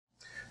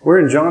We're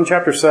in John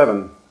chapter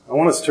 7. I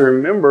want us to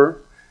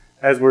remember,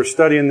 as we're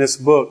studying this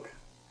book,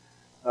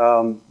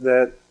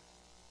 that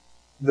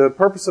the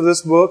purpose of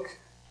this book,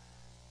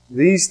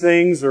 these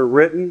things are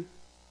written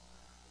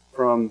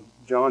from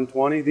John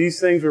 20. These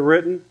things were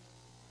written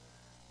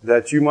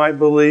that you might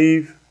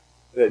believe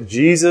that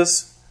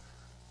Jesus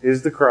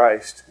is the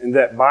Christ, and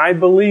that by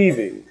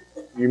believing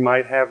you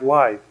might have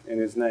life in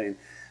His name.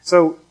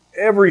 So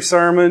every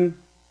sermon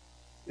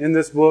in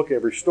this book,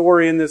 every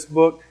story in this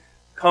book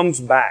comes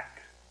back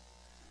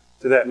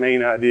to that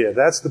main idea.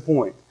 That's the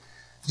point.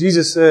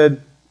 Jesus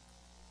said,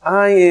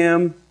 I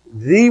am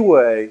the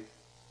way,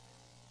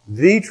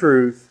 the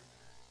truth,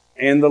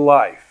 and the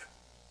life.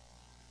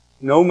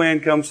 No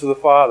man comes to the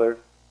Father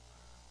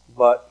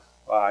but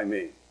by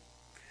me.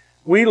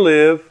 We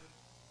live,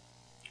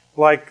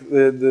 like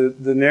the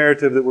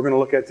narrative that we're going to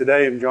look at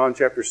today in John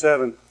chapter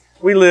 7,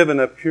 we live in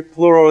a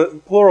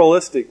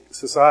pluralistic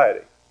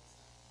society.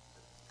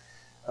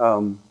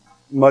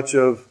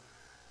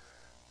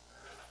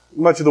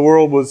 Much of the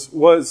world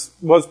was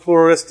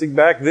pluralistic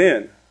back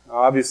then.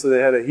 Obviously, they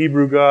had a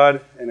Hebrew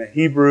God and a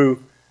Hebrew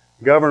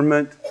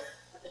government,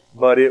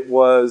 but it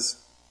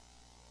was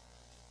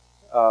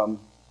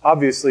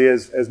obviously,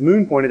 as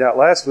Moon pointed out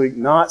last week,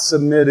 not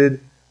submitted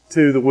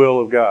to the will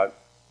of God,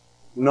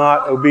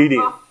 not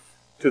obedient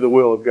to the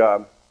will of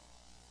God.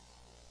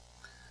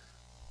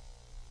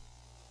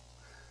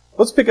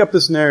 Let's pick up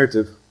this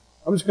narrative.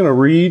 I'm just going to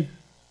read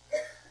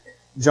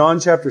John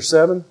chapter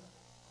 7.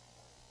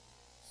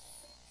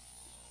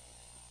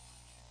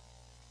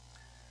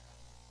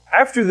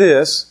 After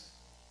this,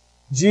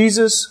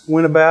 Jesus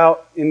went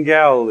about in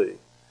Galilee.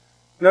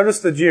 Notice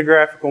the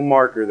geographical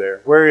marker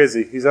there. Where is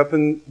He? He's up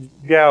in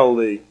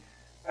Galilee,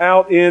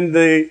 out in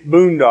the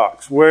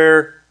boondocks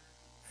where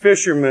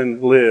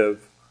fishermen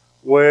live,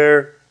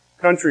 where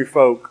country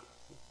folk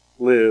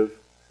live,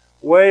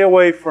 way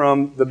away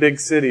from the big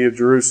city of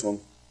Jerusalem.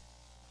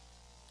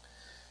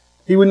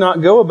 He would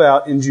not go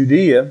about in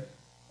Judea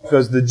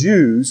because the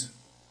Jews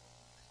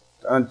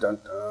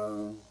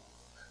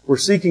were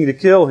seeking to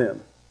kill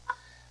Him.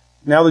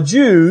 Now the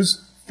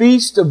Jews'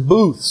 feast of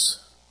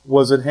booths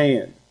was at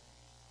hand.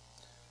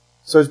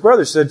 So His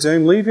brothers said to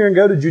Him, leave here and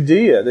go to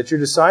Judea, that your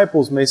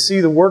disciples may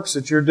see the works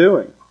that you're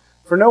doing.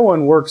 For no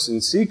one works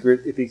in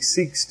secret if he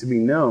seeks to be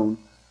known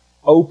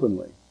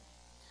openly.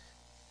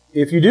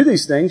 If you do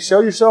these things,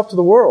 show yourself to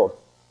the world.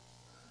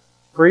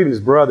 For even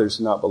His brothers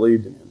had not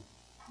believed in Him.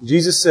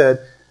 Jesus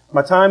said,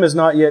 my time has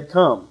not yet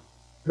come,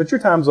 but your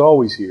time is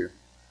always here.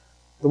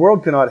 The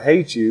world cannot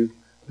hate you,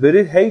 but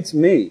it hates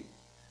me,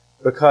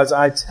 because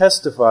I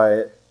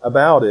testify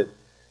about it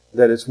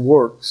that its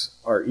works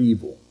are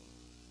evil.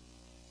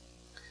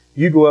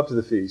 You go up to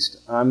the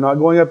feast. I'm not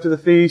going up to the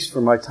feast, for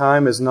my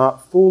time is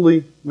not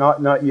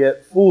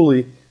yet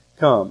fully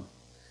come.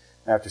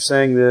 After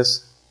saying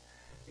this,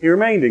 He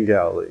remained in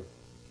Galilee.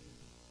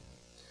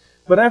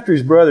 But after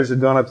His brothers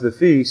had gone up to the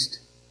feast,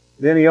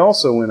 then He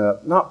also went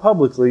up, not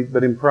publicly,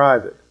 but in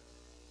private.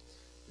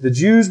 The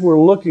Jews were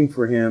looking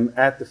for Him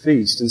at the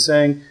feast and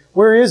saying,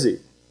 where is He?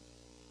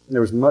 And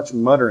there was much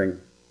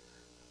muttering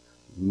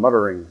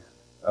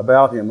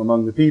about Him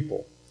among the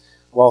people.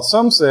 While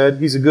some said,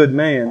 He's a good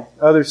man,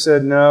 others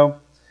said, no,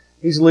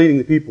 He's leading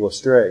the people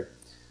astray.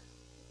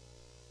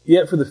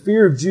 Yet for the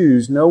fear of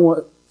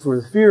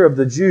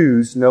the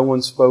Jews, no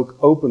one spoke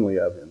openly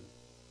of Him.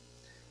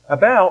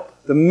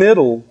 About the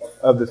middle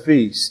of the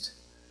feast,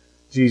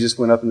 Jesus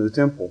went up into the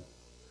temple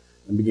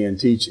and began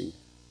teaching.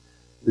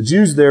 The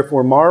Jews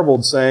therefore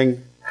marveled,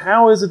 saying,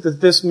 how is it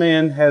that this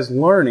man has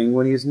learning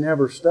when he has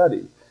never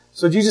studied?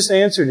 So Jesus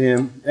answered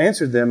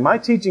them, my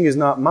teaching is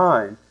not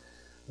mine,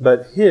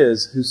 but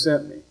His who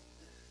sent me.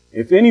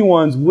 If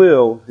anyone's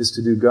will is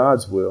to do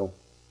God's will,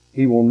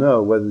 he will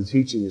know whether the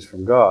teaching is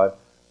from God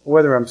or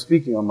whether I'm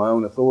speaking on my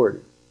own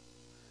authority.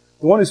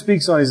 The one who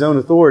speaks on his own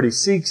authority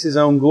seeks his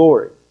own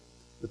glory,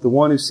 but the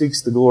one who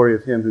seeks the glory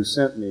of Him who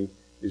sent me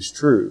is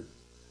true,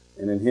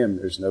 and in Him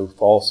there's no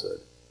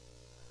falsehood.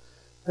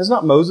 Has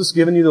not Moses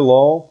given you the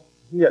law?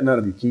 Yet none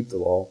of you keep the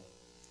law.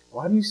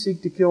 Why do you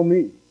seek to kill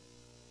me?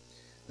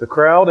 The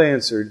crowd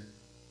answered,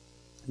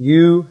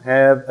 you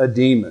have a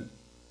demon.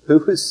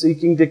 Who is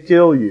seeking to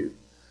kill you?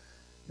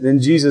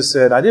 Then Jesus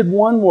said, I did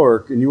one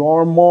work, and you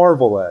all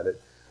marvel at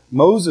it.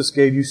 Moses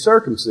gave you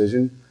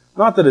circumcision,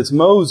 not that it's from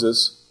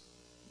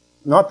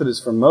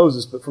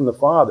Moses, but from the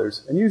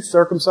fathers, and you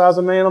circumcise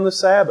a man on the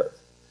Sabbath.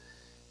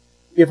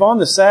 If on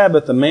the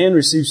Sabbath a man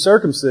receives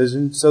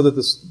circumcision so that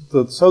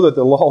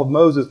the law of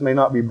Moses may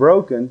not be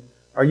broken,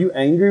 are you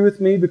angry with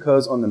me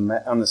because on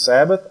the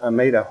Sabbath I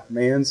made a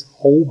man's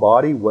whole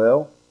body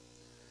well?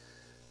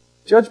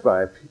 Judge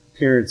by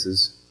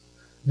appearances.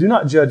 Do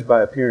not judge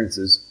by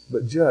appearances,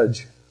 but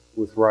judge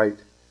with right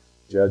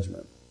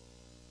judgment.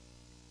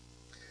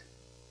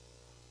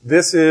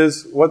 This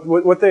is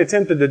what they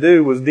attempted to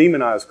do was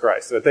demonize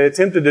Christ. What they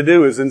attempted to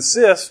do is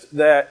insist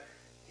that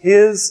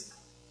His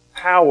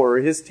power,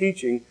 His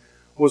teaching,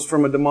 was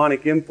from a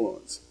demonic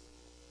influence.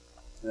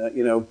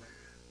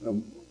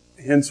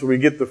 Hence we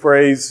get the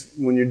phrase,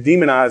 when you're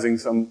demonizing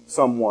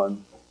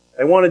someone,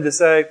 They wanted to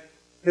say,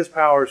 his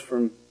power is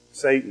from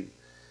Satan.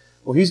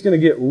 Well, he's going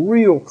to get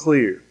real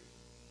clear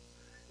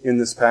in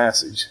this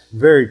passage.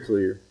 Very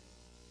clear.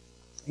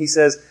 He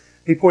says,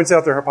 he points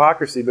out their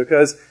hypocrisy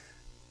because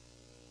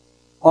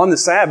on the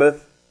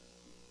Sabbath,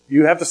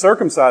 you have to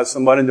circumcise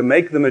somebody to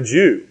make them a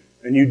Jew.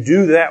 And you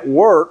do that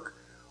work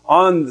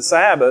on the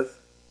Sabbath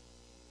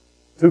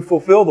to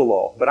fulfill the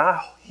law. But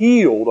I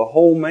healed a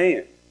whole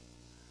man.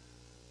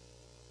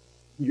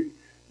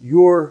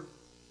 Your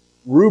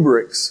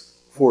rubrics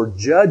for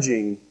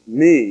judging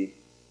me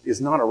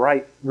is not a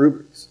right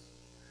rubrics.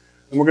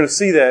 And we're going to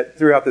see that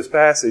throughout this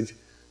passage.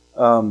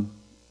 The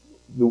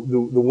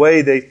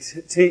way they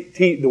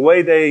the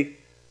way they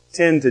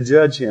tend to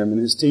judge him in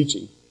his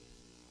teaching.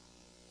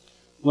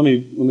 Let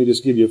me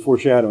just give you a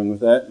foreshadowing with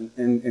that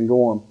and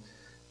go on.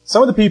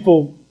 Some of the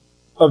people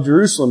of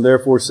Jerusalem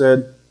therefore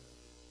said,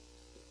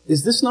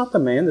 "Is this not the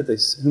man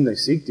whom they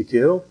seek to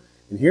kill?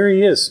 And here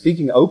he is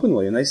speaking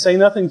openly, and they say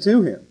nothing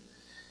to him.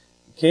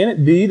 Can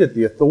it be that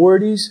the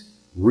authorities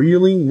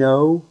really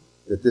know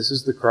that this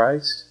is the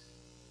Christ?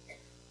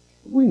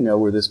 We know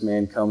where this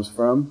man comes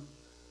from.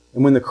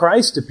 And when the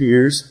Christ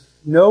appears,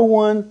 no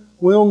one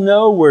will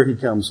know where he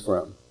comes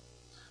from."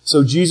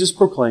 So Jesus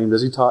proclaimed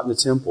as he taught in the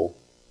temple,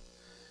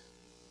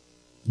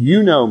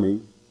 "You know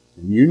me,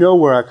 and you know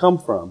where I come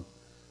from,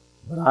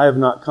 but I have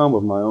not come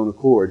of my own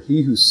accord.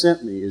 He who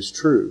sent me is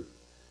true,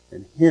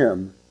 and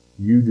him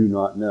you do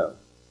not know.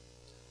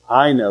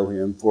 I know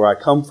him, for I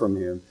come from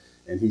him,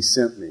 and he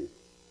sent me."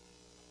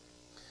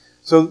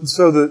 So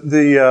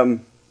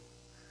the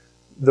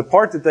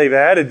part that they've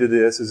added to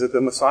this is that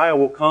the Messiah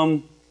will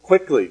come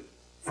quickly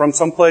from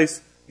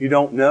someplace you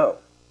don't know.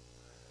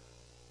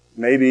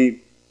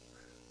 Maybe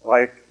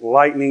like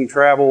lightning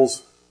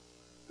travels,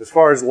 as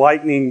far as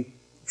lightning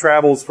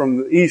travels from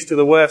the east to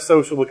the west,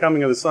 so shall the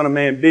coming of the Son of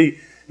Man be.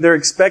 They're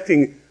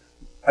expecting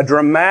a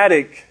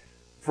dramatic,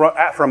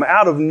 from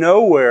out of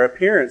nowhere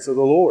appearance of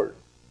the Lord,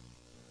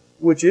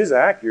 which is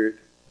accurate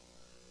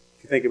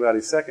if you think about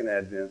his second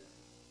advent.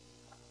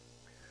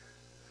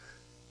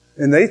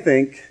 And they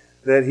think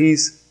that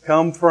he's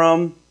come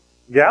from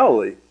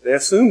Galilee. They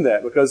assume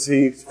that because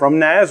he's from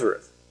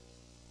Nazareth.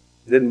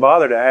 Didn't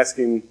bother to ask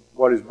him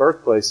what his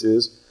birthplace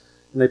is.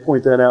 And they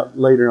point that out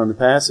later on the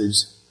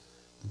passage,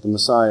 that the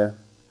Messiah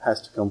has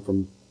to come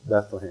from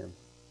Bethlehem.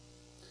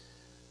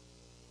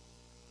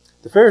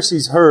 The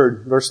Pharisees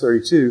heard, verse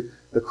 32,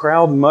 the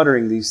crowd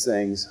muttering these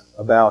things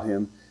about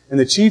him. And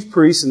the chief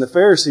priests and the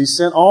Pharisees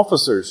sent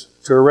officers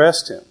to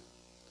arrest him.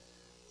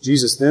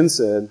 Jesus then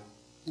said,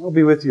 "I'll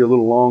be with you a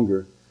little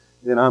longer,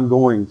 then I'm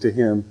going to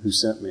him who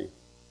sent me.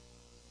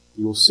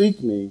 You will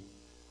seek me,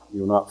 you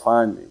will not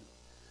find me.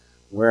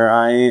 Where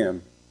I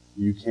am,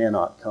 you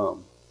cannot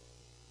come."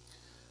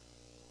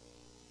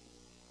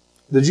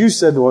 The Jews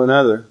said to one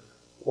another,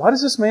 "Why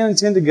does this man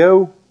intend to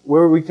go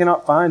where we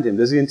cannot find him?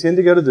 Does he intend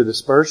to go to the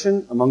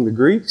dispersion among the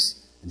Greeks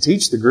and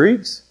teach the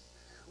Greeks?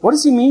 What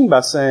does he mean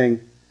by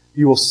saying,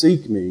 'You will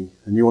seek me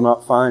and you will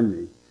not find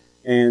me,'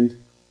 and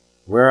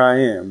 'Where I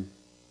am,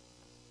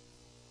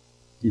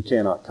 you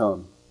cannot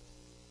come'?"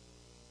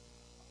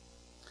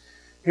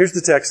 Here's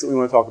the text that we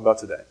want to talk about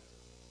today.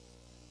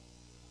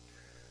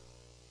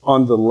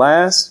 On the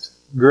last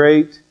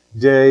great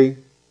day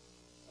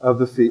of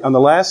the feast, on the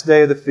last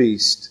day of the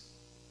feast,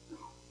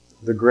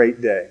 the great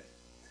day.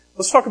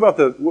 Let's talk about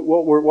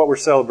what we're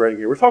celebrating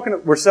here.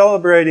 We're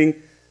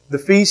celebrating the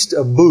Feast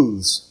of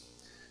Booths,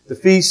 the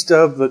Feast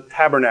of the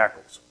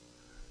Tabernacles.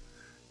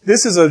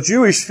 This is a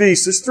Jewish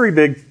feast. There's three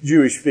big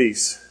Jewish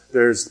feasts.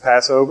 There's the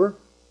Passover,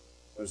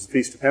 there's the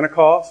Feast of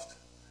Pentecost,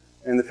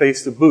 and the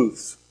Feast of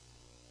Booths.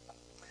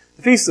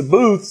 The Feast of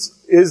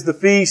Booths is the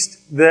feast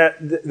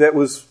that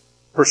was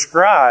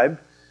prescribed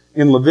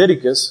in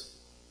Leviticus.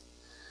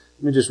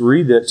 Let me just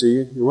read that to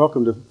you. You're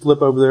welcome to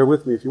flip over there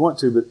with me if you want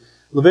to, but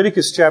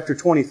Leviticus chapter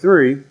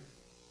 23,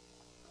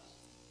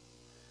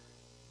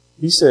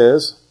 he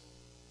says,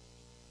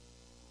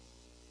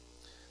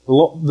 "The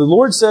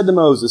Lord said to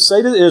Moses,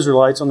 say to the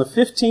Israelites, on the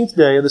 15th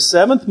day of the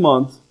 7th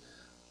month,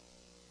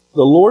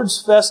 the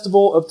Lord's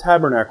festival of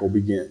tabernacle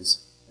begins,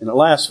 and it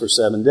lasts for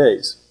 7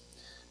 days.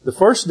 The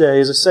first day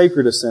is a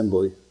sacred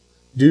assembly.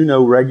 Do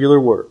no regular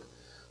work.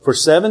 For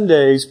 7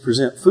 days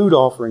present food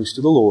offerings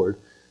to the Lord,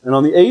 and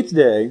on the 8th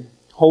day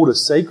hold a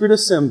sacred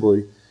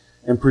assembly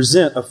and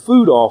present a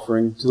food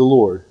offering to the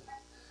Lord.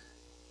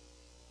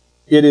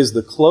 It is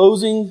the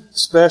closing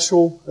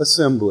special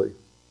assembly.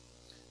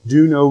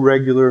 Do no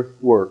regular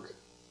work."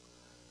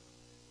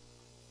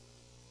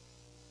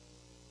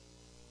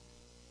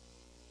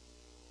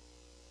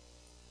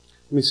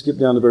 Let me skip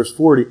down to verse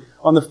 40.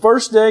 "On the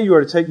first day you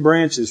are to take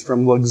branches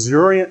from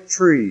luxuriant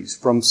trees,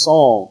 from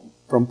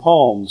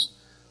palms,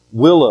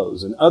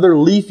 willows, and other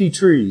leafy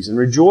trees, and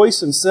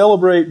rejoice and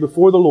celebrate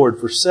before the Lord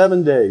for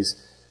 7 days.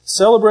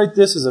 Celebrate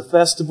this as a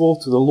festival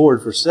to the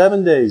Lord for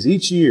 7 days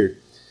each year.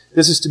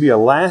 This is to be a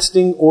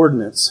lasting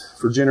ordinance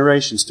for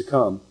generations to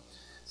come.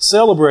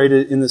 Celebrate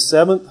it in the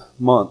 7th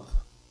month.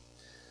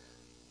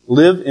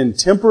 Live in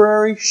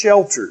temporary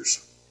shelters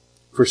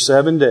for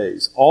 7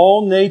 days.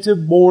 All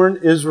native-born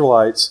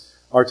Israelites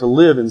are to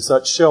live in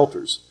such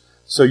shelters.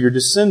 So your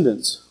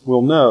descendants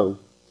will know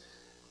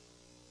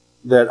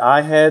that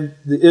I had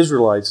the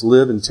Israelites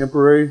live in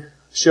temporary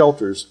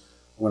shelters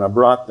when I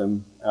brought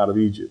them out of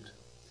Egypt.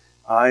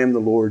 I am the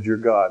Lord your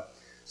God.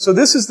 So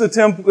this is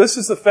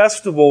the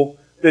festival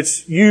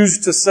that's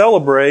used to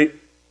celebrate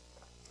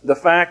the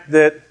fact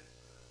that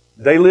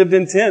they lived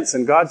in tents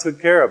and God took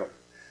care of them.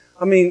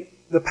 I mean,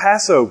 the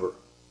Passover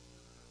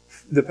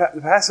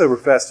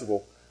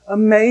festival,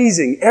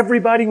 amazing.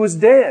 Everybody was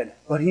dead,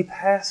 but He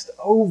passed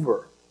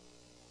over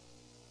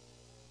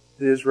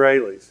the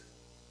Israelis.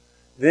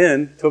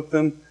 Then took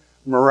them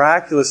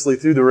miraculously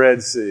through the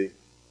Red Sea,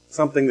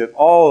 something that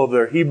all of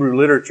their Hebrew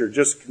literature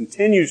just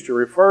continues to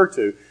refer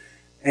to.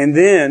 And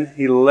then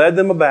He led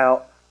them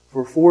about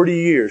for 40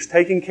 years,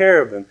 taking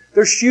care of them.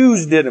 Their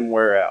shoes didn't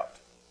wear out.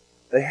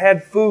 They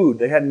had food.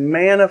 They had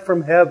manna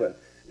from heaven.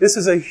 This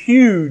is a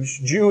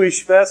huge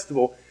Jewish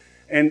festival.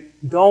 And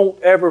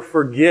don't ever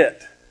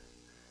forget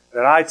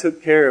that I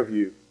took care of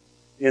you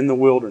in the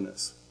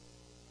wilderness.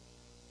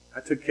 I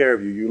took care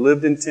of you. You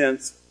lived in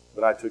tents,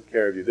 but I took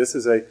care of you. This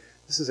is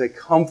a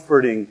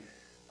comforting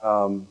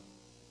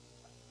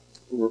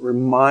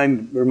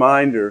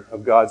reminder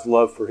of God's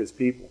love for His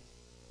people.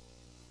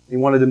 He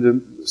wanted them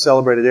to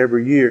celebrate it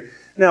every year.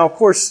 Now, of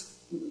course,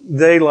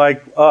 they,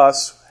 like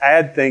us,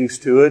 add things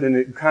to it, and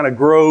it kind of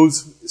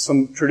grows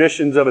some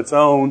traditions of its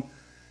own.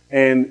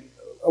 And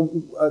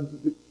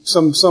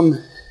some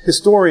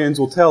historians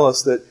will tell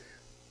us that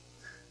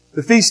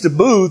the Feast of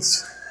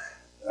Booths,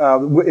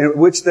 in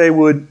which they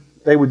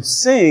would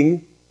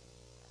sing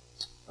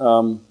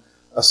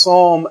a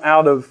psalm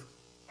out of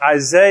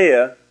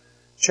Isaiah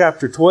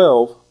chapter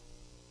 12.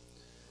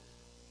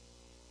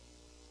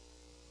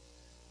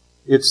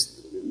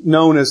 It's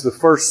known as the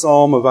first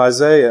psalm of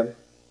Isaiah.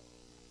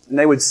 And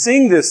they would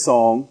sing this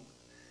song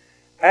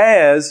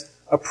as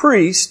a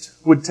priest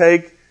would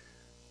take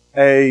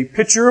an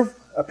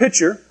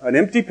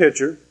empty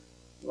pitcher.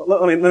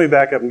 Let me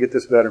back up and get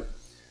this better.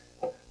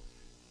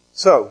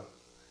 So,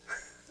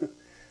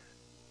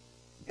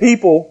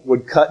 people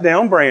would cut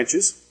down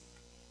branches,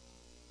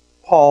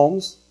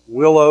 palms,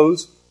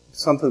 willows,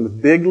 something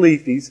with big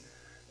leafies,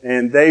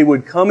 and they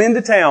would come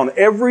into town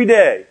every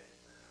day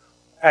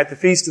at the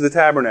Feast of the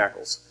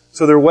Tabernacles.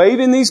 So they're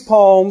waving these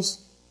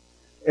palms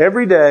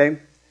every day.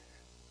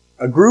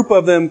 A group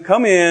of them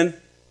come in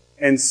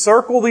and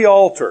circle the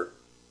altar,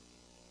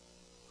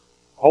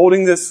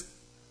 holding this,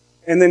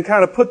 and then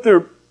kind of put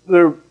their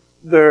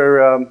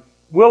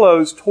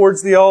willows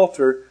towards the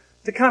altar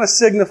to kind of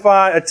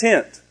signify a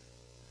tent.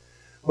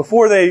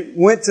 Before they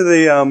went to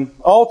the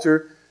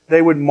altar,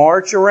 they would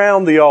march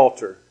around the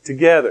altar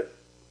together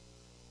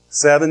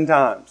 7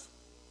 times.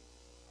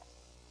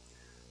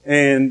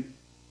 And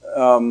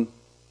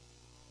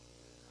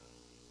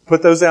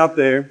put those out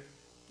there.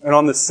 And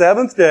on the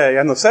 7th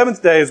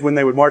day is when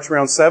they would march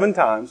around 7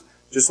 times,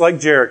 just like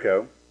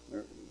Jericho,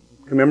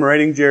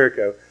 commemorating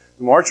Jericho.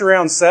 March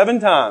around 7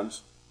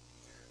 times.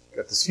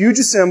 Got this huge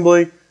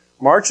assembly,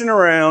 marching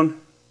around,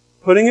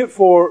 putting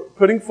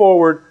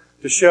forward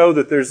to show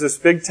that there's this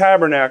big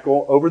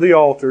tabernacle over the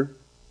altar.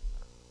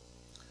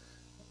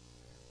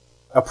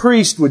 A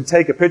priest would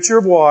take a pitcher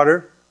of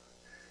water,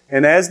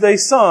 and as they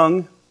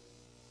sung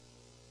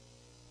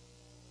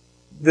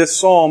this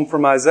psalm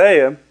from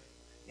Isaiah,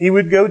 he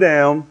would go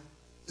down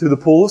to the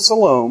pool of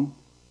Siloam,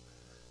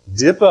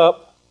 dip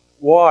up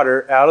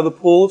water out of the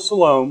pool of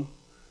Siloam,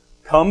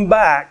 come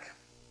back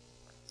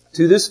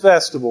to this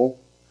festival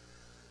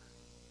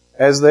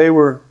as they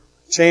were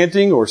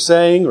chanting or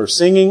saying or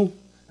singing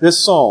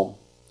this psalm.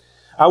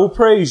 I will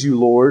praise you,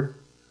 Lord.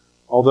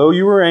 Although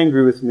you were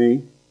angry with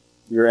me,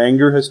 your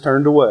anger has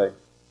turned away.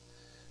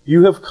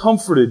 You have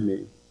comforted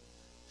me.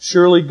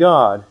 Surely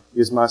God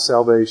is my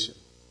salvation.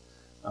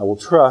 I will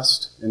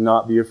trust and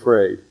not be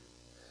afraid.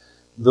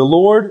 The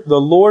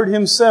Lord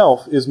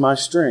Himself is my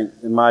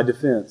strength and my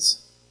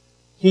defense.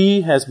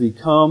 He has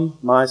become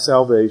my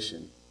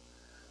salvation.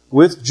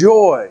 With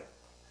joy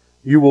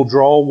you will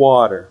draw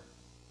water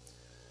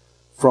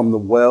from the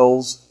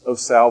wells of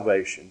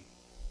salvation.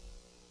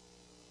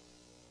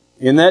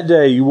 In that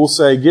day you will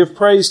say, give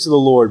praise to the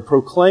Lord,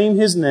 proclaim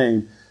His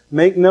name,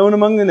 make known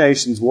among the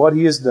nations what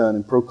He has done,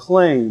 and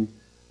proclaim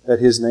that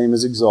His name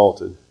is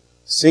exalted.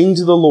 Sing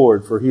to the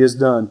Lord, for He has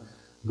done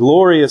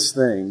glorious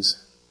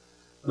things.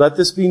 Let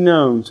this be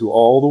known to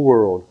all the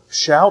world.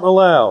 Shout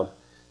aloud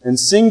and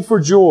sing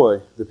for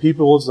joy, the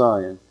people of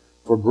Zion,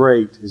 for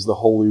great is the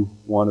Holy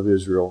One of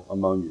Israel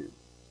among you.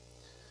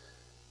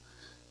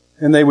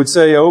 And they would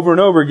say over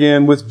and over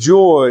again, with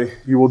joy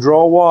you will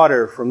draw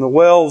water from the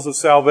wells of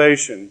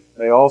salvation.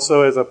 They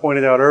also, as I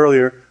pointed out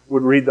earlier,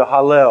 would read the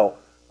Hallel,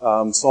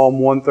 Psalm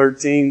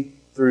 113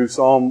 through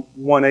Psalm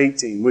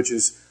 118, which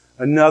is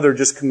another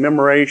just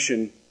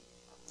commemoration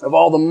of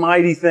all the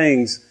mighty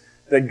things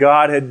that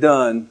God had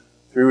done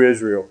through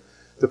Israel.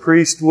 The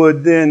priest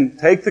would then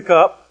take the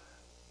cup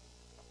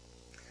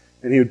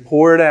and he would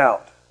pour it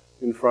out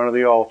in front of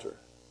the altar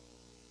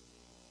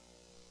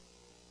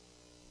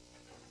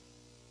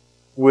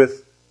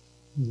with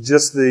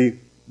just the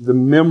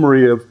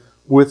memory of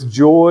With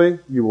joy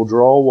you will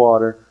draw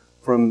water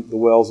from the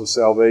wells of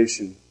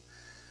salvation.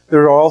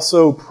 There are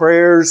also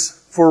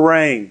prayers for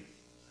rain.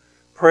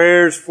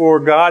 Prayers for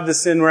God to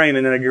send rain.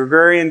 In an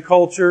agrarian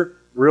culture,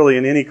 really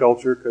in any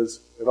culture, because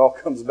it all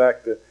comes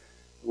back to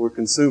we're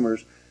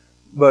consumers,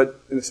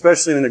 but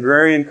especially in an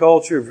agrarian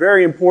culture,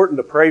 very important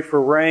to pray for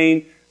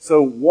rain.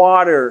 So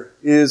water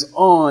is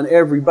on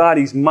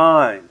everybody's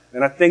mind.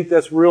 And I think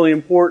that's really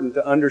important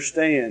to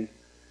understand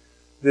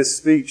this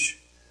speech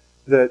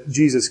that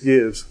Jesus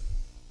gives.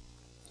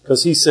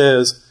 Because he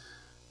says,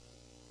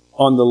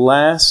 on the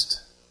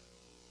last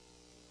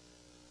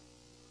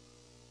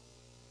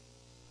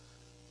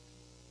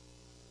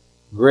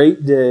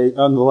great day,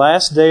 on the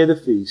last day of the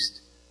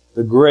feast,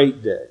 the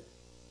great day.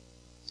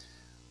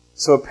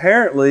 So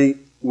apparently,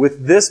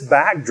 with this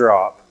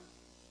backdrop,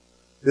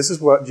 this is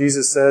what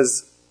Jesus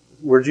says,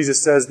 where Jesus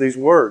says these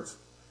words.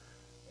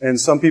 And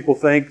some people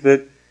think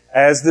that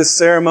as this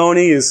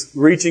ceremony is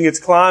reaching its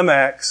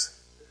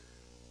climax,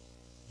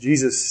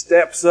 Jesus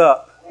steps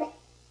up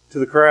to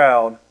the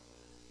crowd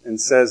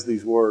and says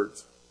these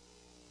words.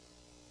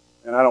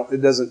 And it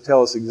doesn't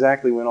tell us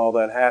exactly when all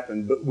that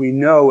happened, but we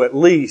know at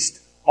least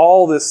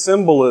all this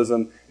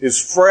symbolism is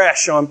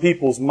fresh on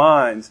people's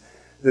minds.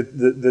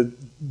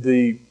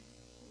 The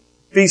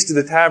Feast of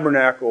the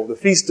Tabernacle, the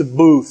Feast of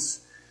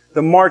Booths,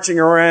 the marching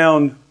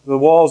around the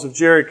walls of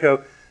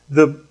Jericho,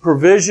 the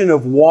provision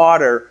of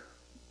water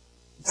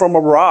from a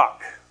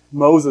rock.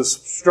 Moses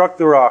struck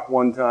the rock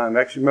one time.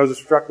 Actually, Moses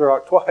struck the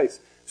rock twice.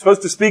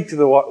 Supposed to speak to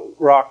the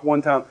rock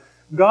one time.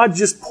 God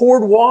just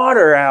poured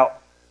water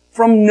out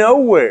from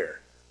nowhere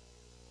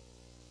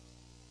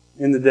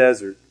in the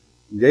desert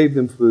and gave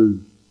them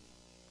food.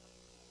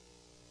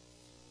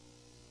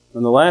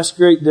 On the last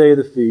great day of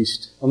the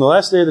feast,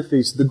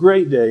 the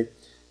great day,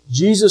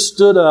 Jesus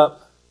stood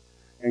up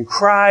and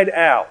cried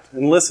out.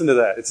 And listen to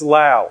that. It's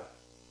loud.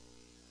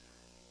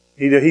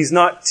 He's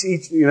not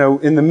teaching,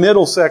 in the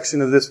middle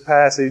section of this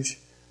passage,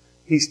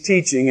 he's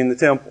teaching in the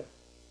temple.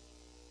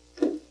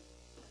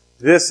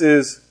 This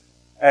is,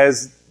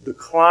 as the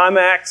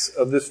climax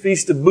of this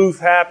Feast of Booth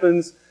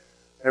happens,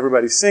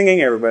 everybody's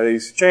singing,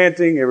 everybody's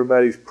chanting,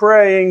 everybody's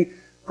praying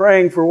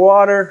for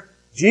water.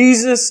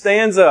 Jesus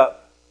stands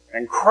up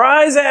and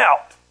cries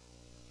out,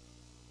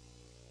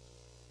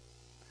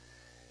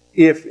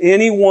 "If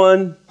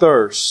anyone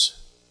thirsts,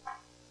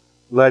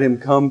 let him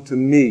come to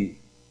me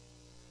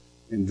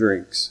and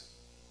drink.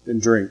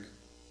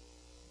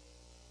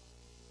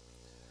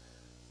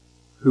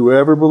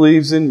 Whoever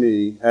believes in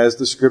me, as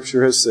the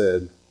Scripture has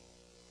said,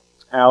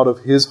 out of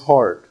his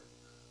heart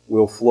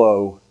will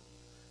flow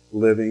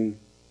living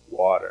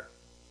water."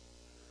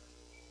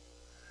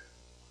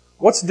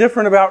 What's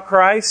different about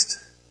Christ?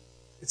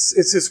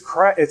 It's his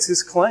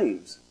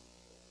claims.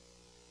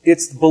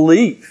 It's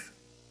belief.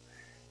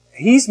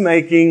 He's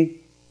making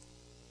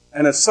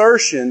an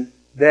assertion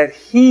that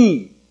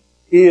He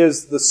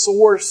is the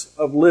source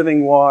of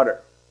living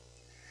water.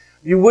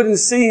 You wouldn't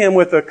see Him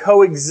with a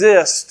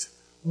coexist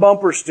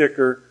bumper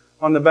sticker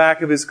on the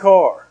back of His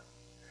car.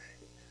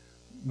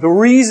 The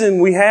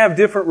reason we have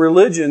different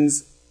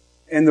religions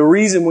and the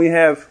reason we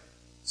have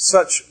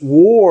such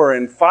war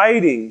and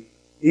fighting,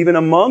 even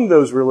among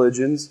those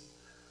religions,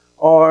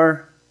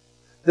 are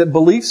that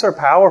beliefs are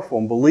powerful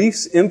and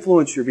beliefs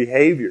influence your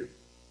behavior.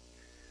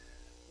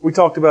 We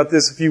talked about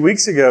this a few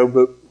weeks ago,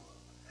 but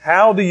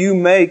how do you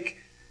make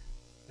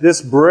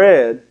this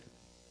bread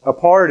a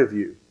part of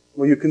you?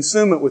 Well, you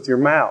consume it with your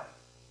mouth.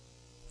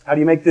 How do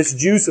you make this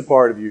juice a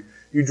part of you?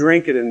 You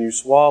drink it and you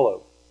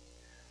swallow.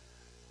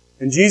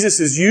 And Jesus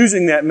is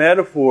using that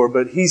metaphor,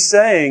 but He's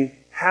saying,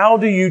 how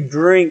do you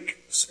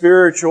drink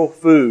spiritual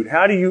food?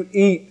 How do you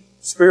eat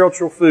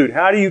spiritual food?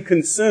 How do you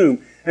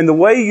consume? And the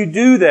way you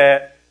do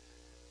that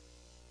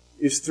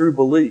is through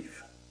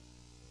belief.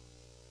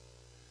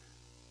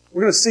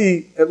 We're going to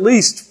see at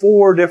least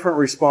 4 different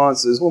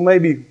responses. Well,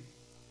 maybe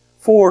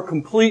 4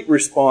 complete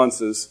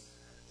responses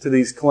to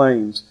these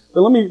claims.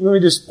 But let me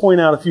just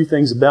point out a few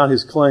things about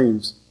His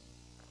claims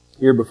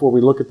here before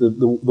we look at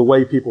the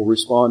way people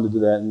responded to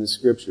that in the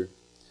Scripture.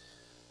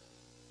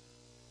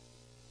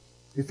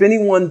 If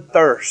anyone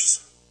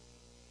thirsts,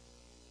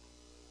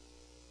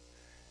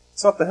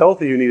 it's not the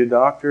healthy who need a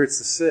doctor, it's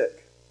the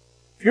sick.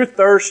 If you're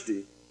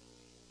thirsty,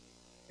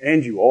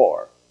 and you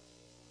are,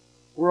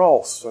 we're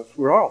all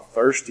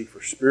thirsty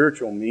for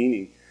spiritual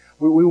meaning.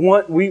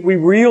 We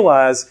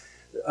realize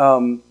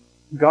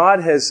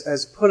God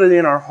has put it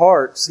in our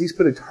hearts. He's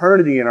put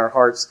eternity in our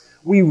hearts.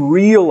 We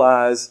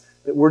realize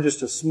that we're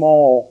just a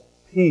small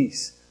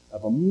piece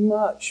of a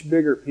much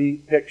bigger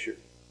picture.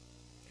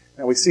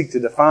 Now, we seek to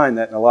define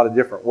that in a lot of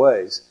different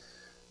ways.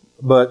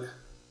 But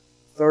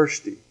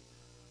thirsty.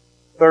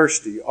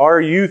 Thirsty. Are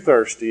you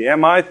thirsty?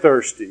 Am I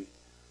thirsty?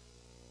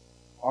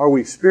 Are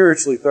we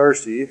spiritually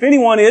thirsty? If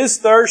anyone is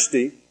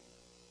thirsty,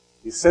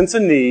 you sense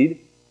a need,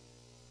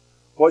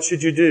 what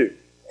should you do?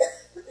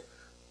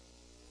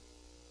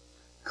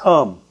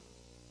 Come.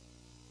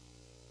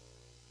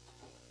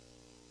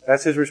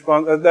 That's His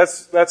response.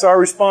 That's our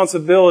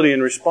responsibility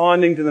in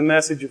responding to the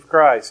message of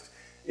Christ,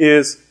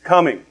 is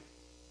coming.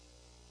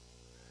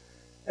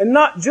 And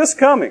not just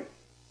coming.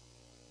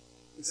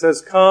 It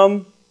says,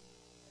 come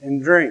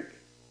and drink.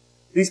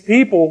 These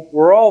people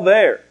were all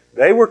there.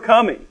 They were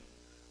coming.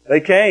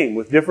 They came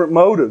with different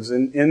motives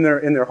in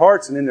their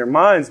hearts and in their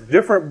minds,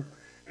 different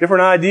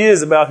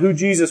ideas about who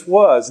Jesus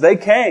was. They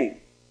came.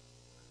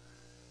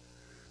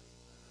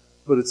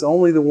 But it's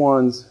only the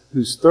ones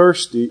who's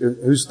thirsty,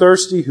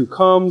 who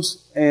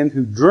comes and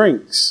who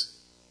drinks,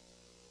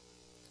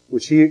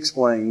 which he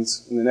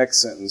explains in the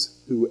next sentence,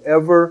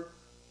 whoever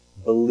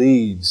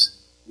believes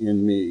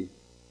in me,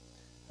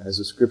 as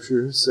the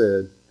Scripture has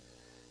said,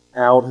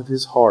 out of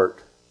his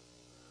heart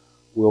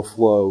will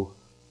flow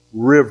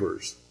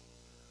rivers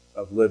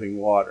of living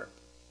water.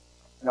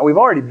 Now, we've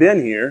already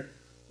been here.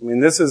 I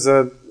mean,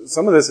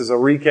 some of this is a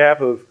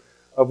recap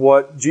of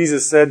what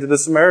Jesus said to the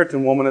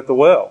Samaritan woman at the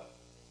well.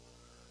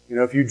 You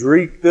know, if you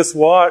drink this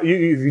water,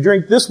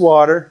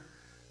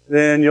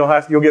 then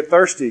you'll get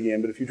thirsty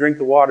again. But if you drink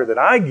the water that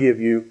I give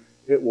you,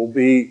 it will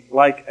be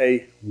like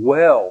a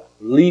well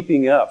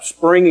leaping up,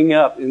 springing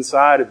up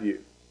inside of you.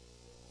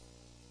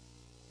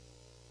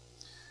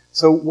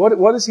 So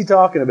what is he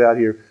talking about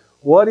here?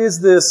 What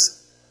is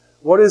this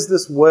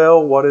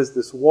well? What is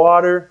this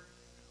water?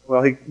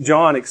 Well,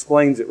 John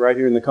explains it right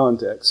here in the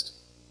context.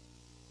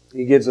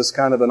 He gives us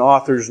kind of an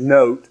author's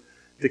note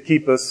to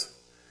keep us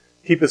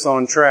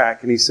on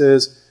track. And he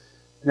says,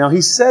 now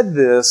he said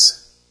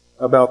this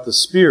about the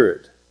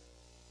Spirit,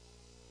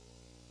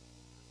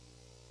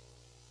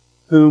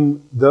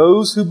 whom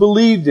those who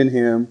believed in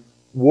him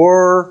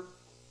were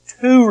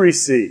to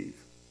receive.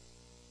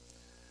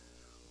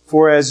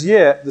 For as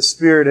yet the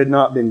Spirit had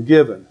not been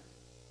given.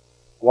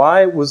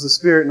 Why was the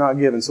Spirit not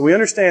given? So we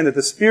understand that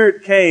the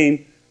Spirit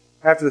came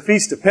after the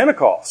Feast of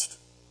Pentecost.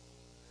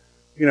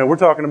 You know, we're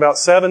talking about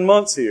 7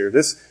 months here.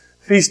 This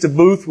Feast of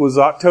Booth was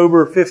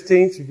October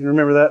 15th. You can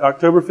remember that.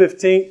 October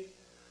 15th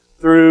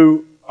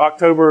through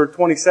October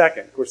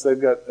 22nd. Of course, they've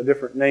got a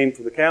different name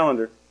for the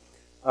calendar.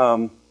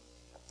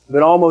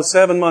 But almost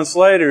 7 months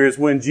later is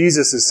when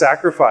Jesus is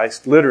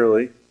sacrificed,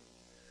 literally.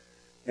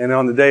 And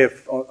on the day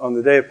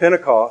of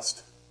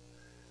Pentecost,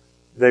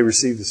 they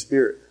receive the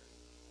Spirit.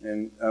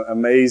 And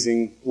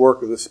amazing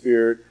work of the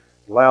Spirit,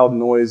 loud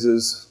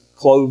noises,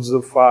 cloves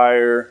of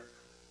fire,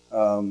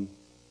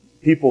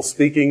 people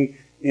speaking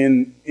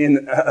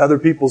in other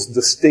people's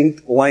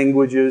distinct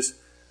languages,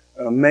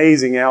 an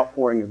amazing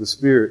outpouring of the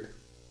Spirit.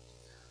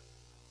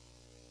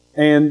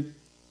 And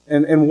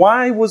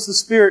why was the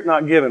Spirit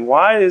not given?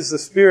 Why is the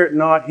Spirit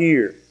not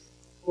here?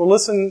 Well,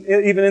 listen,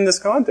 even in this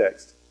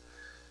context.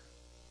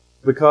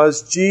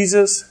 Because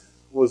Jesus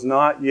was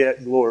not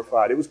yet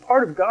glorified. It was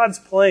part of God's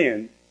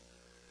plan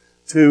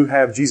to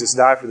have Jesus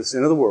die for the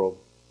sin of the world,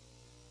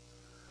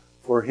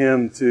 for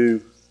him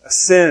to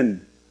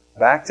ascend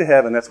back to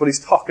heaven. That's what he's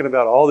talking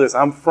about. All this.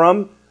 I'm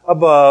from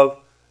above,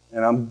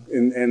 and I'm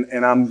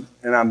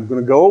going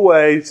to go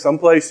away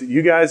someplace that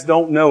you guys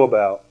don't know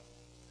about.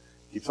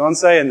 Keeps on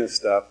saying this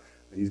stuff.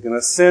 He's going to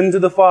ascend to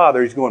the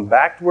Father. He's going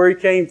back to where he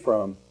came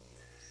from.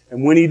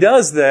 And when he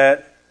does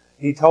that,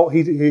 he tells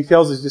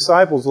his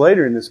disciples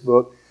later in this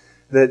book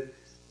that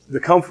the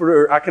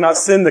Comforter, I cannot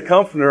send the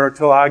Comforter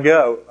until I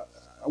go.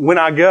 When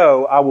I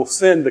go, I will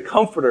send the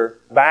Comforter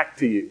back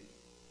to you,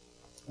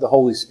 the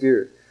Holy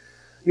Spirit.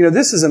 You know,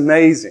 this is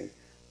amazing.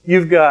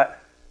 You've got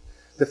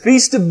the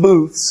Feast of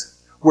Booths,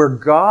 where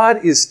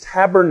God is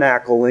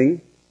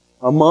tabernacling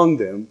among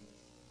them.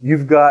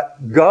 You've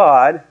got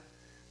God,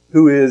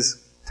 who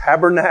is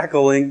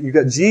tabernacling. You've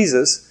got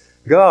Jesus,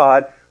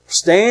 God,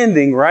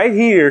 standing right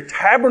here,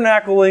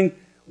 tabernacling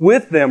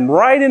with them,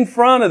 right in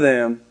front of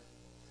them.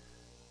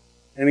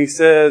 And he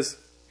says,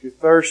 if you're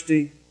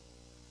thirsty,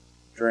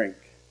 drink.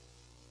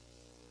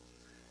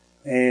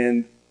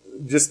 And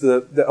just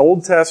the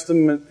Old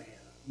Testament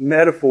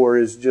metaphor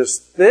is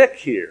just thick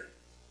here.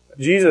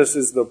 Jesus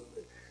is of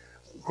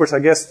course, I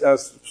guess I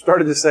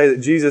started to say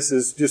that Jesus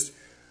is just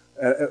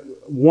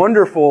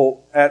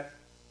wonderful at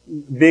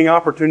being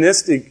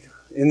opportunistic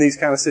in these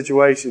kind of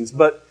situations.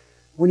 But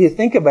when you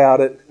think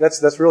about it,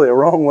 that's really a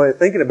wrong way of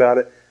thinking about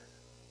it.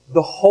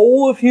 The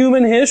whole of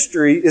human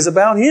history is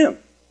about him.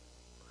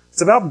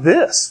 It's about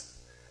this.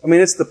 I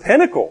mean, it's the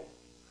pinnacle.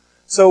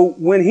 So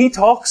when he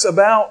talks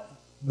about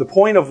the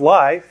point of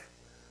life,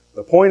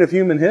 the point of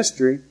human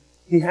history,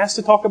 he has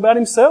to talk about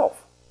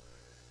himself.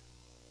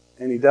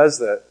 And he does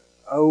that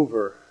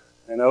over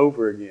and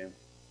over again.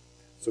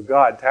 So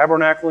God,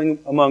 tabernacling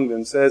among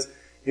them, says,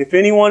 if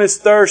anyone is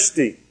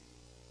thirsty,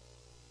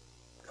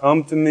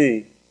 come to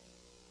me,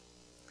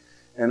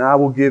 and I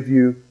will give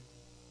you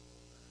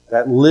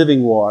that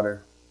living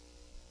water.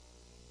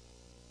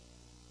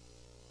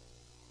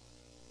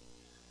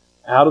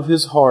 Out of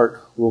his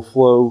heart will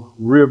flow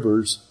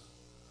rivers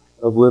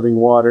of living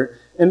water.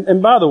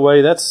 And by the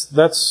way,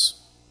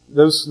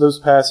 those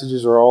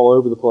passages are all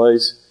over the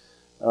place.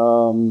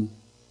 Let me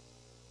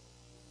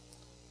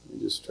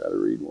just try to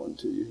read one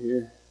to you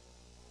here.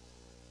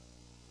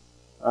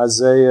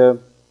 Isaiah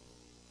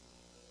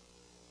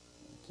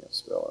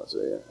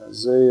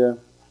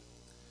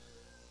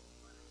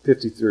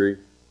 53.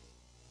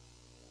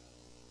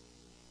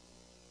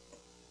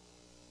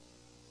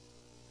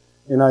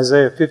 in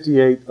Isaiah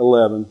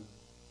 58:11.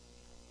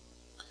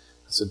 I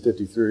said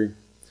 53.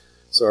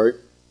 Sorry.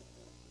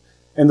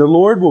 And the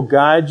Lord will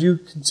guide you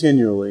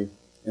continually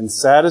and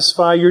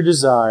satisfy your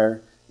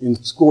desire in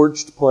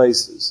scorched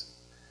places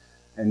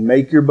and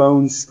make your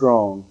bones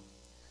strong.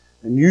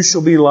 And you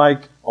shall be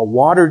like a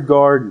watered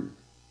garden,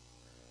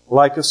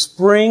 like a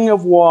spring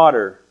of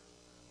water,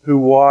 whose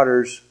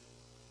waters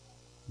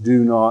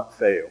do not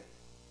fail.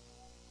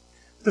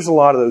 There's a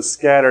lot of those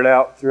scattered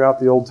out throughout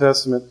the Old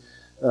Testament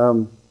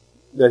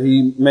that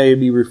he may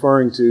be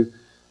referring to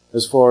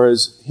as far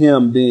as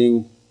him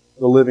being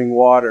the living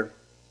water.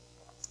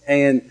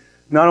 And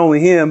not only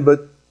him,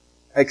 but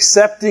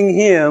accepting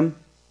him,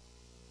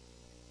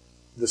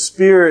 the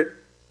Spirit,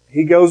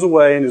 he goes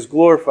away and is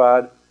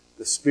glorified.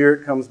 The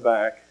Spirit comes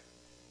back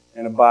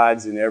and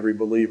abides in every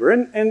believer.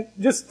 And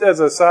just as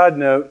a side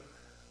note,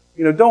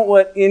 don't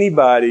let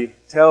anybody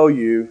tell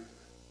you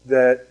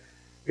that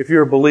if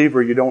you're a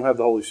believer, you don't have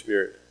the Holy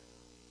Spirit.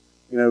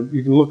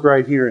 You can look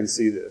right here and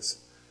see this.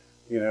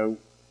 The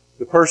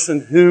person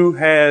who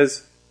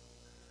has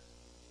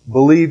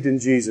believed in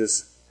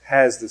Jesus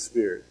has the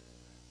Spirit.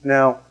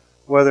 Now,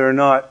 whether or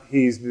not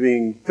he's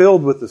being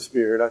filled with the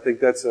Spirit, I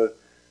think that's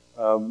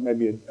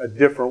maybe a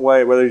different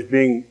way. Whether he's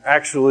being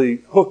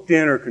actually hooked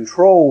in or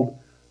controlled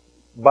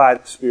by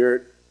the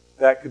Spirit,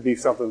 that could be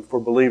something for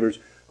believers.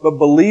 But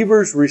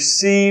believers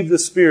receive the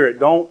Spirit.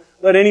 Don't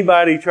let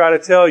anybody try to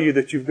tell you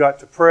that you've got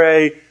to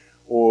pray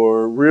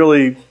or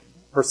really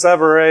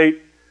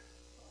perseverate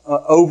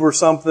over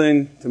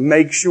something to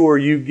make sure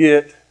you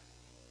get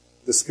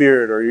the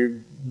Spirit, or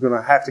you're going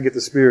to have to get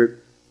the Spirit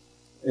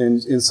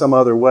in some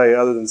other way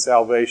other than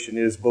salvation.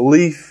 It is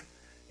belief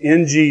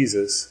in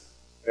Jesus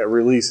that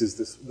releases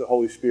the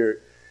Holy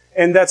Spirit.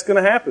 And that's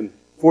going to happen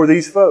for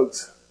these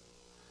folks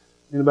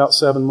in about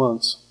 7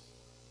 months.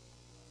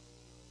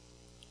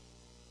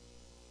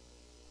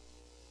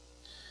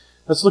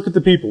 Let's look at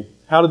the people.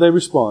 How did they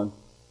respond?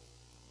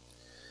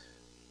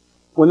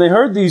 When they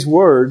heard these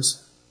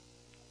words,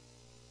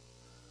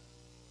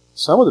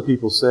 some of the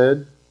people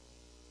said,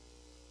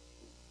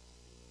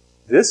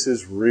 "This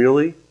is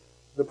really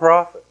the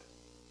prophet."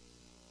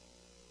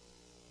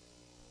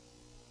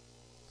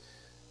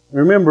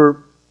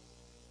 Remember,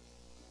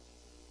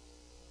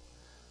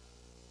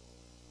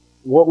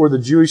 what were the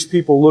Jewish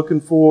people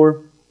looking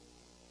for?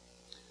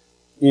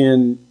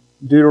 In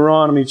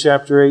Deuteronomy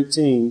chapter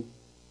 18,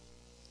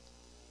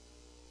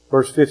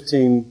 verse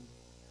 15,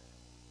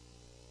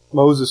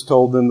 Moses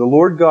told them, "The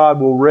Lord God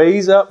will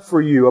raise up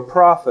for you a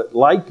prophet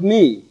like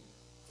me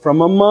from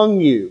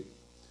among you,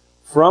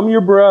 from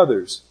your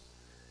brothers.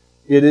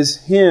 It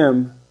is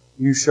him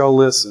you shall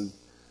listen,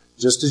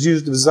 just as you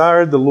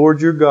desired the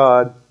Lord your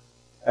God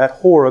at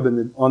Horeb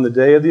on the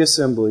day of the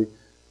assembly.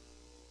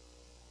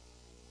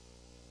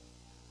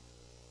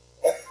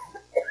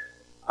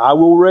 I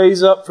will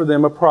raise up for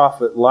them a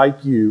prophet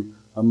like you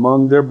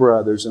among their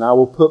brothers, and I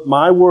will put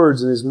my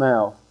words in his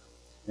mouth,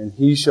 and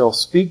he shall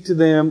speak to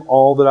them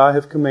all that I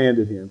have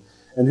commanded him.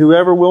 And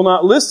whoever will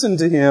not listen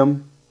to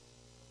him,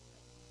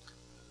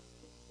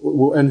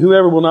 and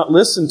whoever will not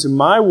listen to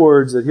my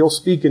words that he'll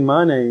speak in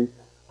my name,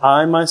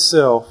 I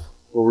myself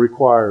will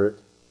require it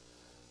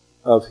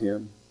of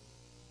him."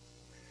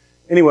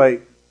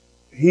 Anyway,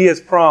 he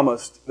has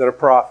promised that a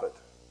prophet,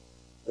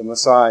 the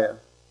Messiah,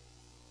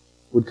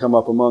 would come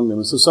up among them.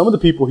 And so some of the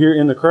people here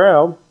in the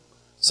crowd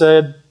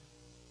said,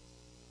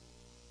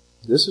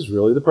 "This is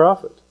really the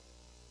prophet."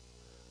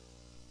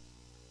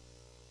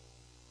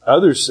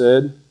 Others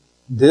said,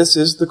 "This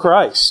is the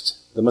Christ,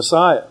 the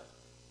Messiah."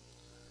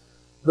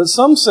 But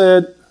some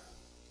said,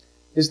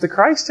 "Is the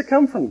Christ to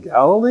come from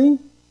Galilee?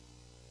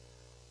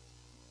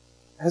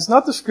 Has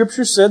not the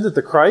Scripture said that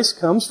the Christ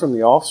comes from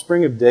the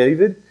offspring of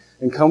David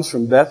and comes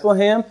from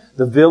Bethlehem,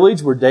 the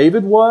village where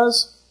David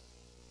was?"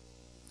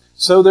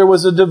 So there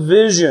was a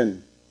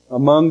division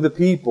among the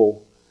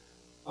people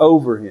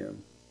over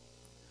him.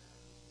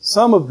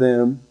 Some of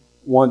them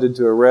wanted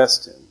to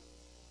arrest him,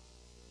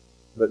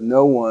 but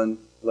no one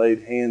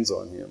laid hands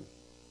on him.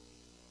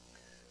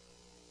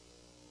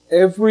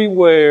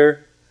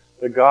 Everywhere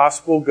the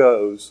gospel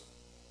goes,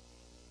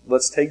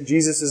 let's take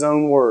Jesus'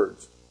 own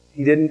words.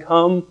 He didn't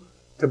come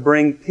to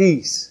bring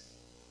peace,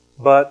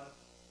 but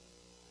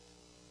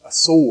a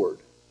sword.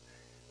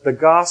 The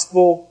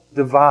gospel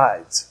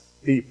divides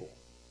people.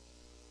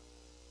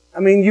 I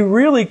mean, you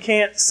really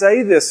can't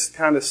say this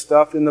kind of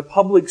stuff in the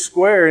public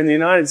square in the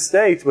United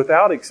States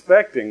without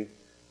expecting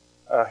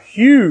a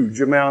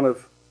huge amount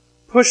of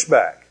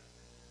pushback.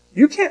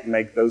 You can't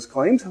make those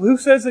claims. Who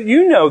says that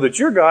you know that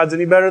your God's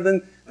any better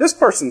than this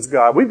person's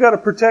God? We've got to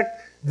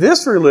protect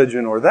this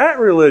religion or that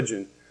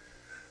religion.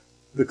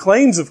 The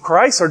claims of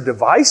Christ are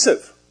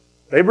divisive.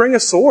 They bring a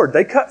sword.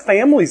 They cut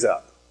families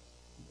up.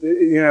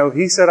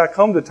 He said, "I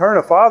come to turn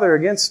a father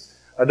against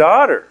a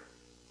daughter."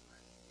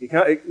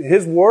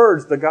 His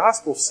words, the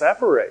gospel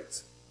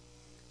separates,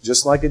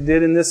 just like it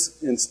did in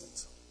this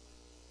instance.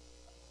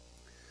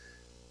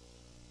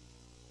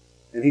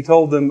 And he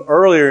told them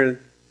earlier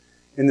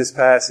in this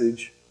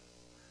passage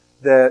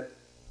that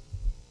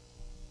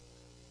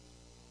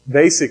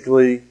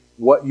basically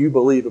what you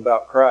believe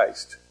about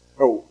Christ.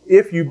 Or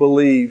if you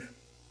believe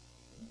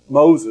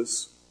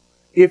Moses,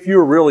 if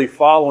you're really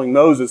following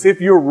Moses,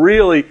 if you're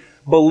really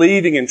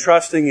believing and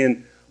trusting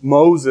in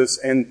Moses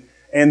and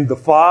the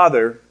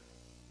Father,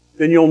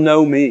 then you'll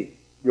know me.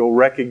 You'll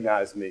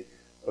recognize me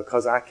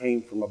because I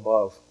came from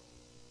above.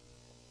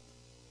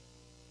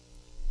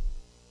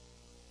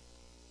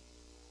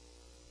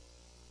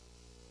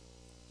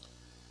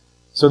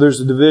 So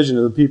there's a division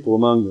of the people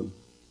among them.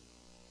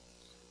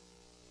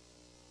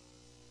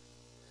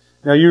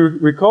 Now you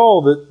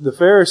recall that the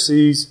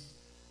Pharisees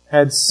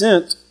had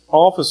sent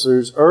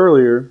officers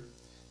earlier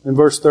in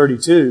verse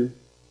 32.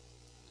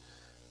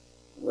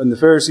 When the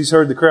Pharisees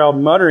heard the crowd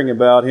muttering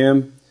about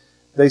him,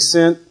 they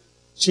sent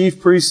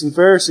chief priests and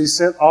Pharisees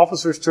sent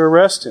officers to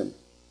arrest him.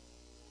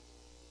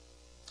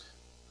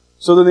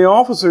 So then the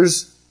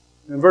officers,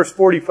 in verse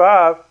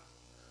 45,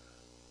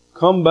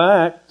 come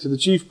back to the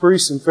chief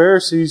priests and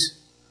Pharisees,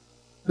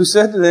 who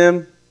said to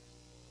them,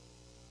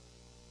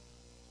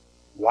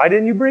 "Why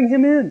didn't you bring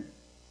him in?"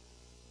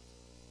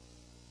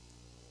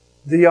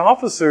 The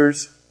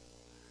officers,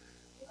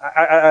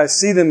 I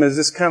see them as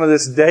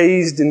this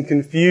dazed and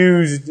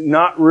confused,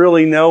 not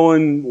really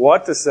knowing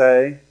what to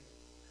say.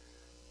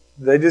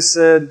 They just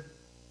said,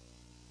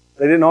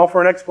 they didn't offer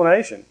an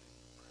explanation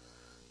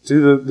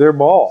to their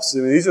boss. I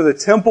mean, these are the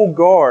temple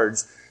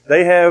guards.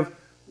 The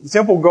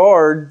temple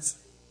guards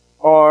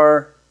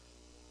are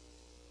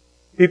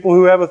people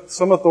who have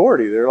some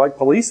authority. They're like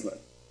policemen.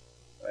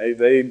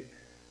 They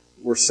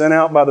were sent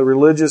out by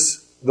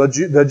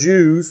the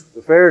Jews,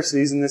 the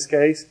Pharisees in this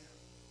case,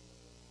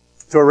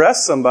 to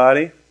arrest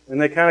somebody, and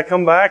they kind of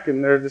come back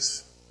and they're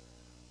just,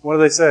 what do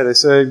they say? They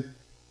say,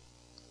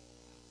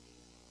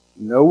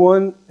 "No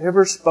one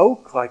ever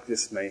spoke like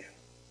this man."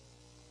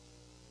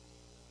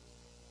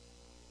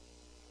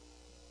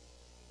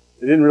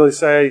 They didn't really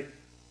say,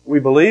 "We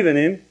believe in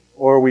him,"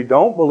 or "We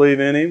don't believe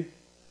in him,"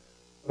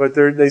 but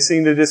they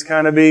seem to just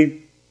kind of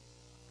be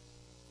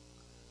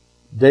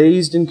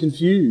dazed and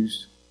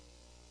confused.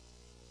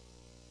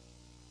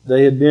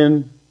 They had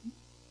been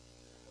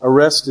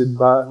arrested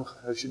by,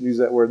 I shouldn't use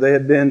that word, they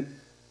had been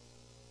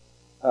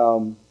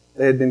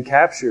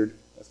captured.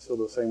 That's still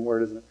the same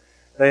word, isn't it?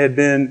 They had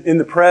been in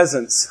the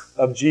presence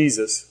of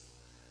Jesus.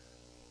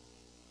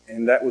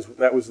 And that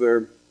was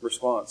their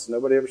response.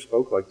 Nobody ever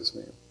spoke like this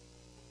man.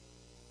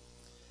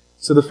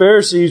 So the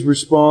Pharisees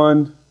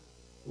respond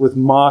with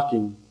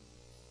mocking.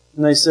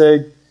 And they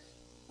say,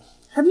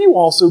 "Have you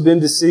also been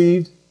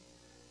deceived?"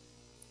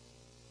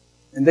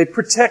 And they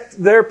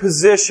protect their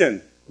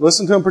position.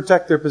 Listen to them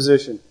protect their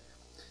position.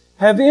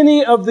 "Have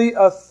any of the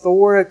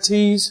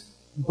authorities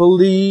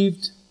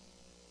believed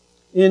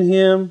in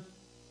him?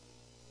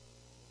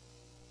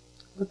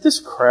 But this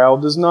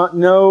crowd does not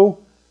know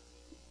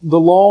the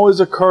law is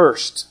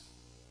accursed."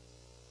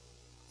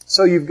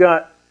 So you've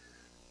got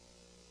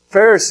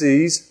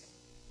Pharisees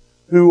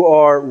who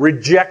are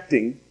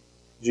rejecting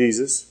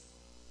Jesus.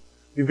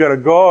 You've got a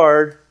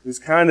guard who's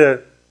kind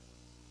of,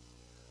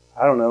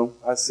 I don't know,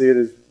 I see it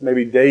as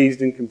maybe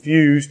dazed and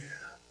confused.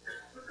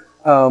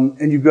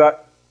 And you've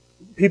got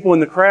people in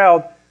the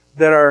crowd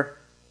that are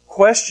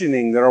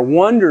questioning, that are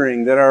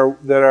wondering, that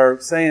are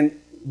saying,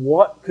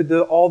 what could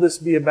all this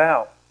be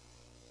about?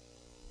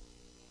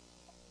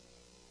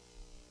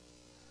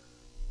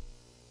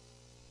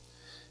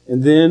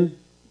 And then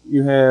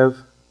you have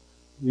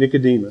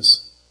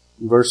Nicodemus,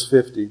 in verse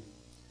 50.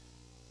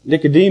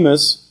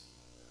 Nicodemus,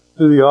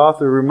 who the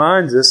author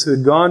reminds us, who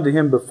had gone to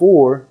him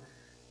before,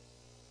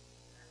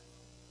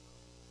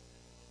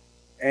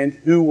 and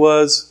who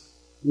was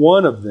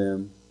one of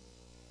them,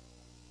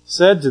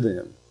 said to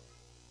them,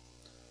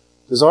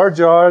 Does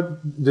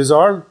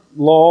our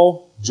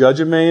law judge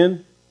a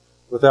man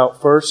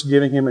without first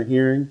giving him a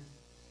hearing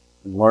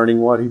and learning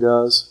what he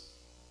does?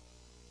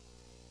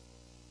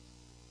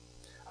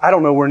 I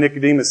don't know where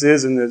Nicodemus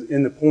is in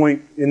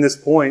this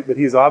point, but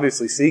he's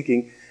obviously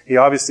seeking. He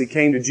obviously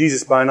came to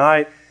Jesus by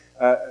night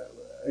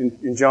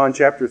in John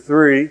chapter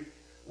 3.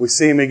 We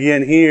see him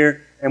again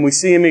here, and we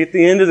see him at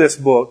the end of this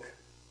book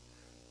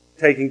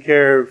taking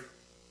care of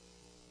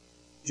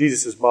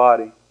Jesus'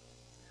 body,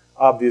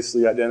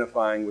 obviously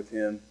identifying with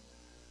him.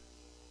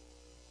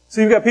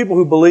 So you've got people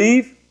who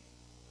believe.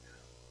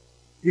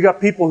 You've got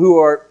people who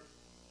are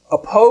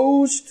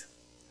opposed.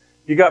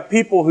 You've got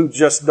people who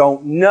just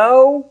don't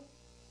know.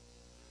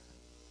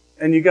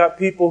 And you got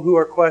people who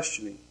are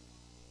questioning,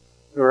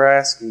 who are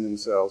asking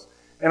themselves.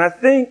 And I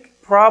think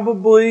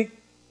probably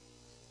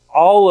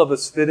all of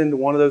us fit into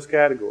one of those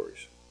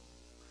categories.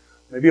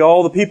 Maybe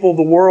all the people of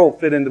the world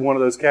fit into one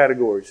of those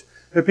categories.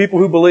 There are people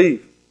who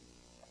believe,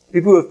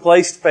 people who have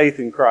placed faith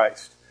in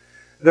Christ.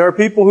 There are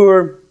people who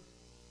are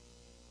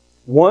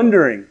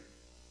wondering.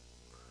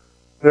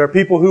 There are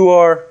people who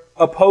are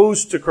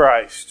opposed to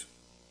Christ.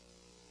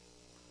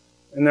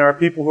 And there are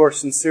people who are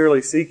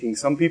sincerely seeking.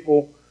 Some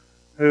people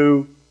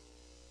who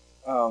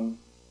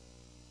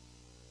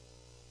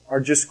are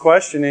just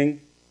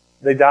questioning,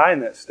 they die in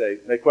that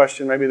state. They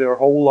question maybe their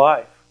whole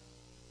life.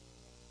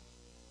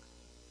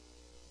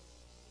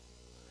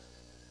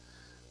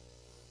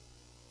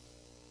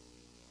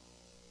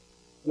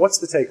 what's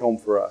the take home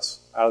for us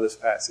out of this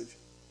passage?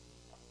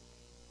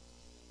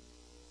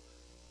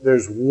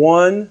 There's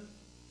one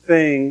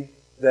thing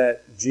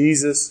that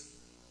Jesus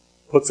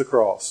puts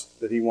across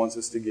that He wants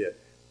us to get.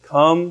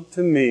 Come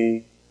to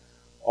me,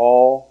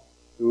 all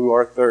who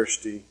are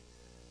thirsty,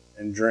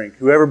 and drink.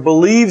 Whoever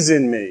believes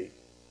in me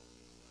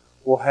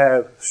will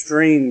have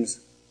streams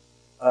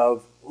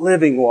of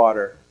living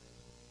water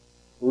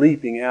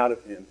leaping out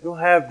of him. He'll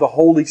have the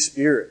Holy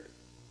Spirit.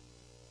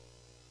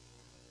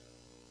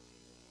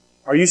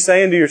 Are you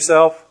saying to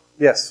yourself,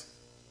 yes,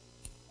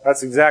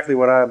 that's exactly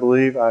what I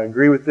believe. I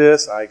agree with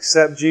this. I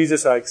accept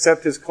Jesus. I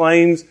accept His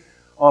claims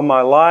on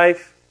my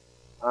life.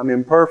 I'm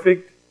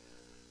imperfect,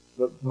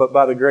 but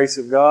by the grace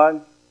of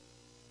God,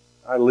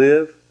 I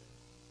live.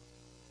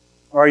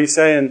 Or are you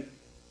saying,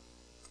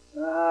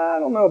 I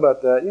don't know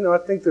about that.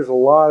 I think there's a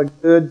lot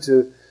of good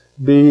to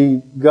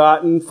be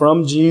gotten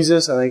from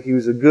Jesus. I think He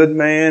was a good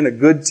man, a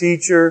good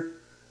teacher,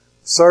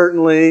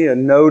 certainly a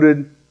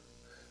noted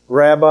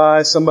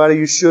rabbi, somebody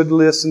you should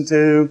listen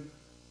to.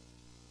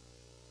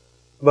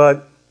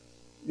 But,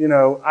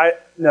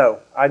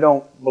 I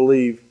don't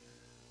believe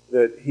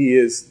that He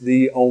is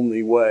the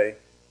only way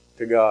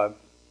to God.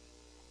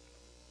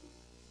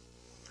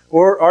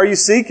 Or are you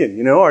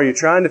seeking? Are you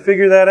trying to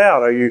figure that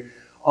out? Are you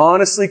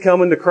honestly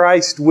coming to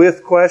Christ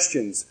with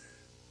questions?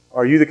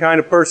 Are you the kind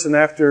of person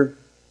after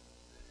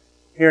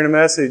hearing a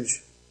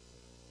message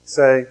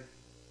say,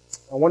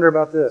 I wonder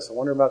about this, I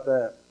wonder about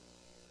that.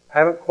 I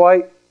haven't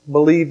quite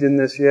believed in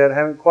this yet. I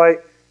haven't quite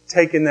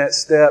taken that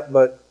step,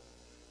 but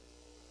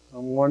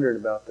I'm wondering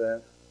about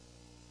that.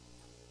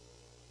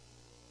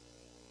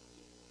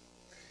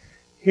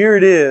 Here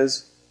it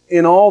is,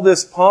 in all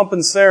this pomp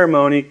and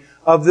ceremony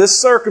of this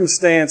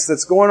circumstance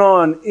that's going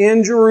on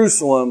in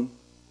Jerusalem,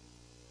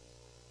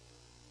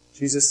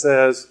 Jesus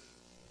says,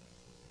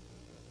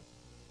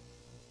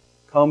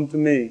 come to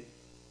me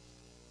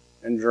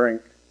and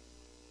drink,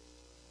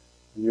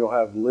 and you'll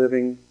have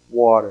living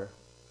water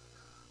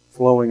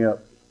flowing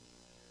up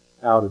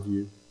out of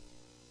you.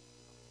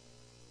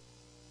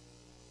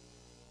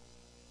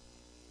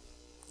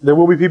 There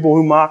will be people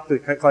who mock the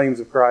claims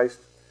of Christ.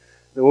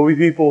 There will be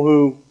people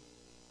who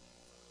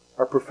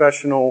are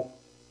professional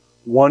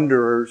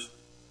wanderers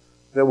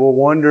that will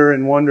wonder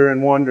and wonder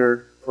and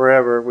wonder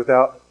forever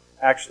without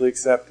actually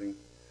accepting.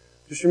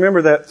 Just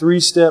remember that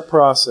 3-step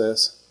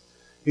process.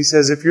 He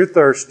says, if you're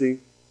thirsty,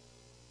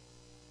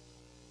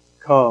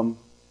 come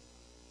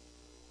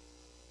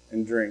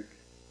and drink.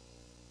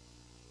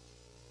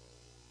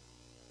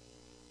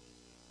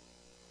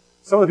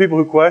 Some of the people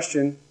who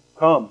question,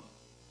 come.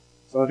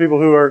 Some of the people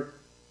who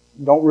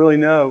don't really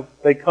know,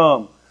 they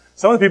come.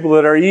 Some of the people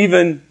that are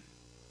even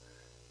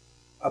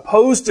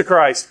opposed to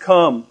Christ,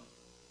 come.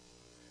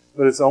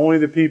 But it's only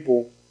the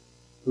people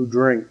who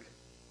drink.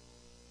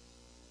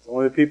 It's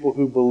only the people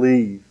who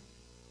believe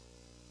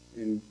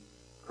in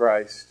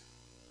Christ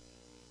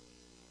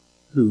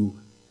who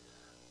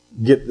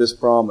get this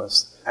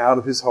promise. Out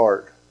of His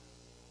heart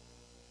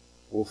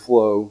will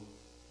flow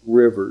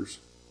rivers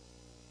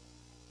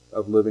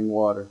of living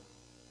water.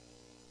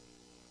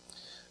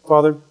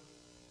 Father,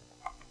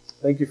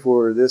 thank You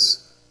for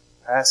this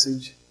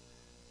passage.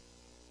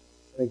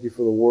 Thank You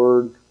for the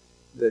Word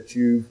that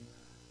You've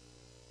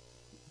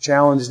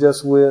challenged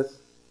us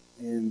with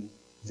in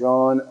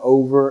John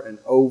over and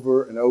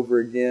over and over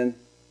again,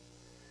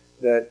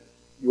 that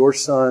Your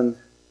Son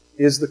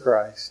is the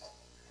Christ.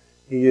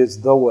 He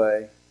is the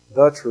way,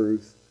 the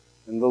truth,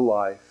 and the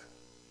life,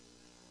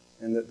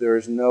 and that there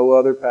is no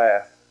other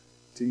path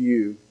to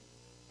You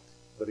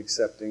but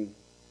accepting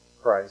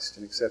Christ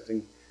and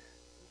accepting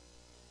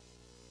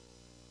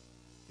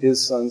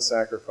His Son's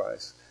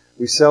sacrifice.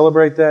 We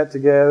celebrate that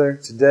together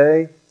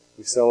today.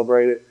 We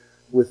celebrate it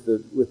with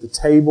the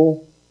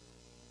table.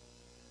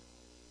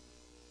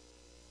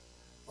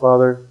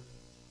 Father,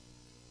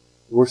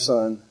 Your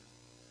Son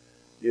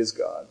is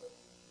God.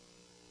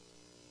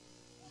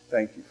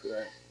 Thank You for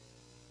that.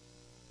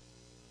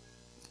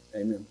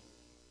 Amen.